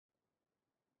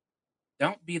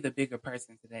don't be the bigger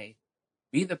person today.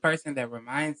 Be the person that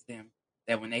reminds them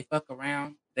that when they fuck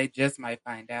around, they just might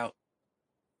find out.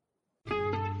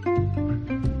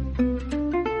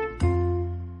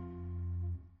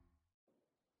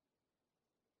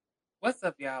 What's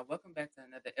up, y'all? Welcome back to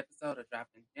another episode of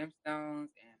Dropping Gemstones.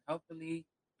 And hopefully,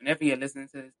 whenever you're listening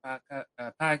to this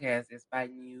podcast, it's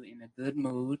finding you in a good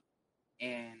mood.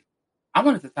 And I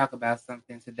wanted to talk about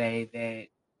something today that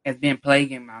has been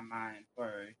plaguing my mind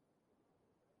for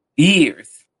years.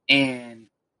 And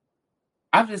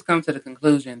I've just come to the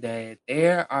conclusion that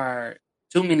there are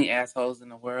too many assholes in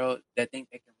the world that think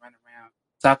they can run around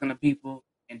talking to people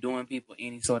and doing people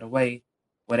any sort of way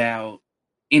without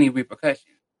any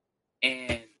repercussions.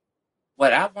 And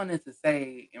what I wanted to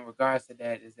say in regards to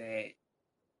that is that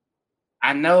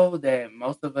I know that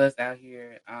most of us out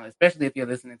here, especially if you're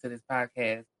listening to this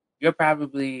podcast, you're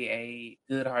probably a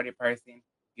good-hearted person.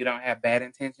 You don't have bad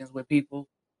intentions with people,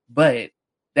 but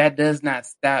that does not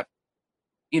stop,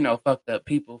 fucked up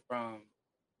people from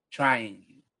trying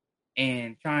you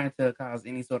and trying to cause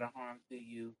any sort of harm to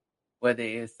you, whether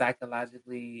it's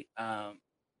psychologically,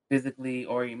 physically,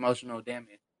 or emotional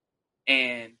damage.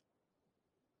 And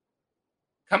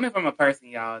coming from a person,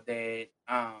 y'all, that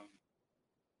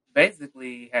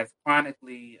basically has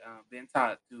chronically been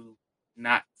taught to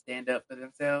not stand up for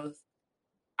themselves,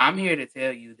 I'm here to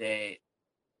tell you that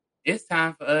it's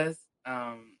time for us,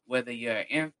 whether you're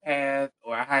an empath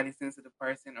or a highly sensitive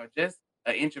person or just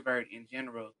an introvert in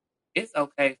general, it's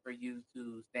okay for you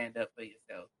to stand up for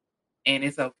yourself. And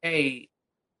it's okay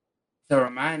to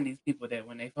remind these people that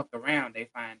when they fuck around, they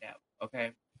find out.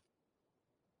 Okay.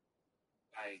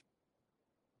 Like,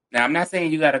 now, I'm not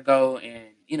saying you got to go and,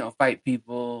 fight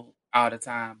people all the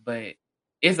time, but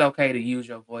it's okay to use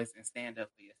your voice and stand up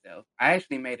for yourself. I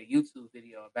actually made a YouTube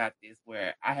video about this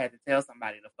where I had to tell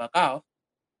somebody to fuck off.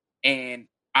 And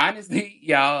honestly,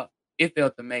 y'all, it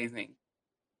felt amazing.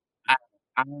 I,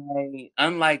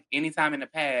 unlike any time in the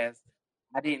past,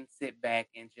 I didn't sit back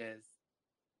and just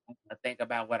think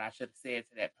about what I should have said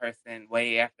to that person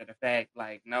way after the fact.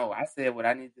 Like, no, I said what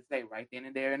I needed to say right then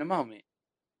and there in the moment.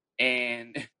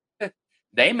 And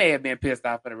they may have been pissed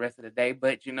off for the rest of the day,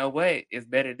 but you know what? It's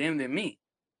better them than me.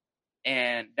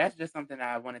 And that's just something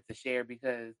I wanted to share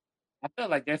because I feel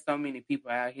like there's so many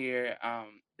people out here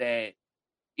that,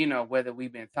 whether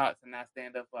we've been taught to not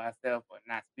stand up for ourselves or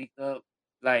not speak up,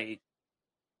 like,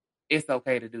 it's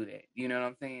okay to do that. You know what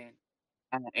I'm saying?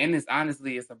 And it's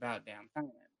honestly, it's about damn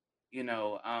time, you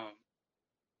know.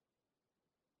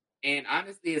 And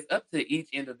honestly, it's up to each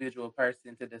individual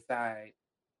person to decide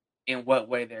in what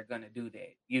way they're going to do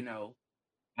that.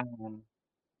 Um,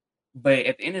 But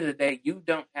at the end of the day, you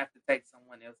don't have to take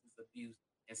someone else's abuse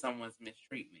and someone's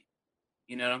mistreatment.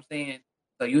 You know what I'm saying?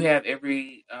 So you have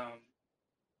every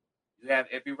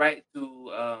right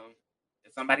to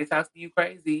if somebody talks to you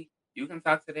crazy, you can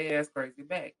talk to their ass crazy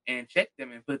back and check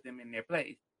them and put them in their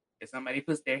place. If somebody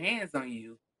puts their hands on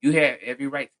you, you have every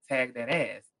right to tag that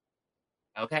ass.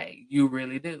 Okay? You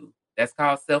really do. That's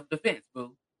called self defense,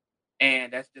 boo.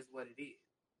 And that's just what it is.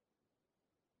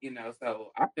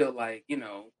 So I feel like,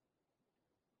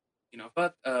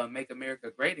 fuck make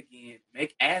America great again,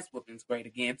 make ass whoopings great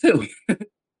again too.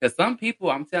 Because some people,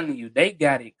 I'm telling you, they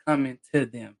got it coming to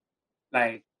them.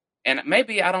 Like, and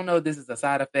maybe I don't know if this is a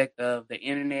side effect of the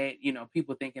internet,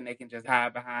 people thinking they can just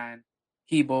hide behind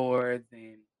keyboards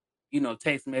and,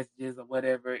 text messages or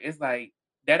whatever. It's like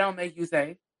that don't make you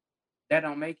safe. That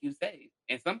don't make you safe.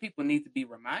 And some people need to be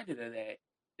reminded of that.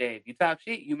 That if you talk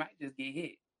shit, you might just get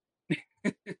hit.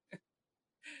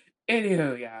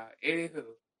 Anywho, y'all. Anywho,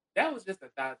 that was just a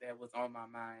thought that was on my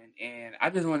mind, and I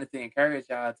just wanted to encourage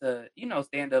y'all to,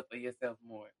 stand up for yourself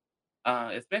more,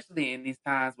 especially in these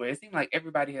times where it seems like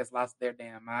everybody has lost their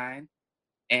damn mind,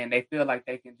 and they feel like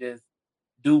they can just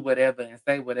do whatever and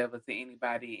say whatever to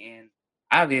anybody, and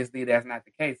obviously that's not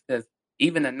the case because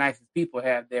even the nicest people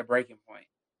have their breaking point.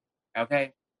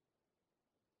 Okay,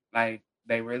 like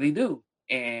they really do,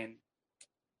 and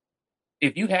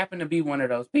if you happen to be one of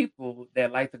those people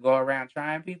that like to go around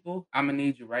trying people, I'm gonna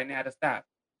need you right now to stop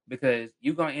because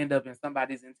you're gonna end up in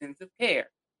somebody's intensive care,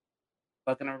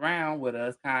 fucking around with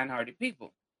us kind-hearted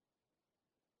people.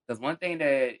 Because one thing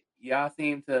that y'all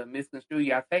seem to misconstrue,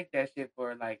 y'all take that shit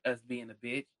for like us being a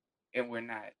bitch, and we're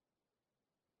not.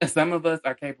 Some of us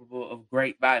are capable of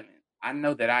great violence. I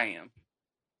know that I am.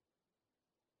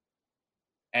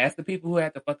 Ask the people who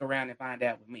had to fuck around and find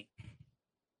out with me.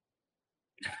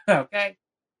 Okay.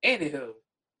 Anywho,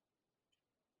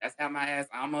 that's how my ass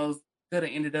almost could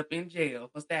have ended up in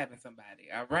jail for stabbing somebody.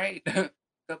 All right, a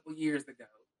couple years ago,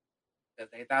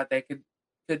 because they thought they could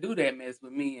do that mess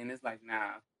with me, and it's like,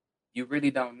 nah, you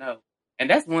really don't know. And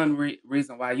that's one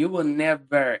reason why you will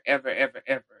never, ever, ever,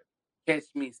 ever catch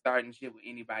me starting shit with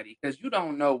anybody because you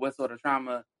don't know what sort of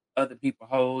trauma other people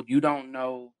hold. You don't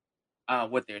know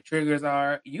what their triggers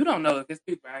are. You don't know if it's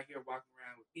people out here walking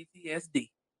around with PTSD,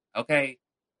 okay?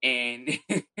 And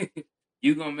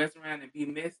you gonna mess around and be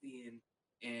messy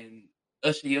and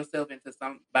usher yourself into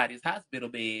somebody's hospital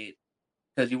bed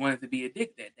because you wanted to be a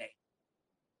dick that day.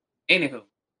 Anywho,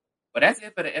 but that's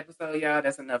it for the episode, y'all.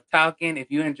 That's enough talking.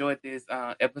 If you enjoyed this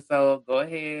episode, go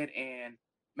ahead and,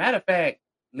 matter of fact,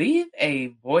 leave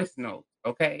a voice note,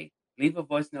 okay? Leave a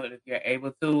voice note if you're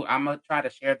able to. I'm going to try to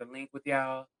share the link with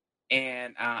y'all.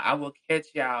 And I will catch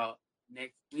y'all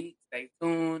next week. Stay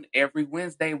tuned. Every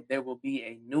Wednesday, there will be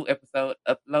a new episode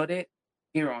uploaded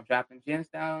here on Dropping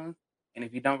Gemstones. And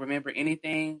if you don't remember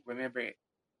anything, remember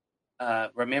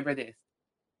this.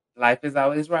 Life is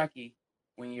always rocky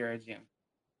when you're a gem.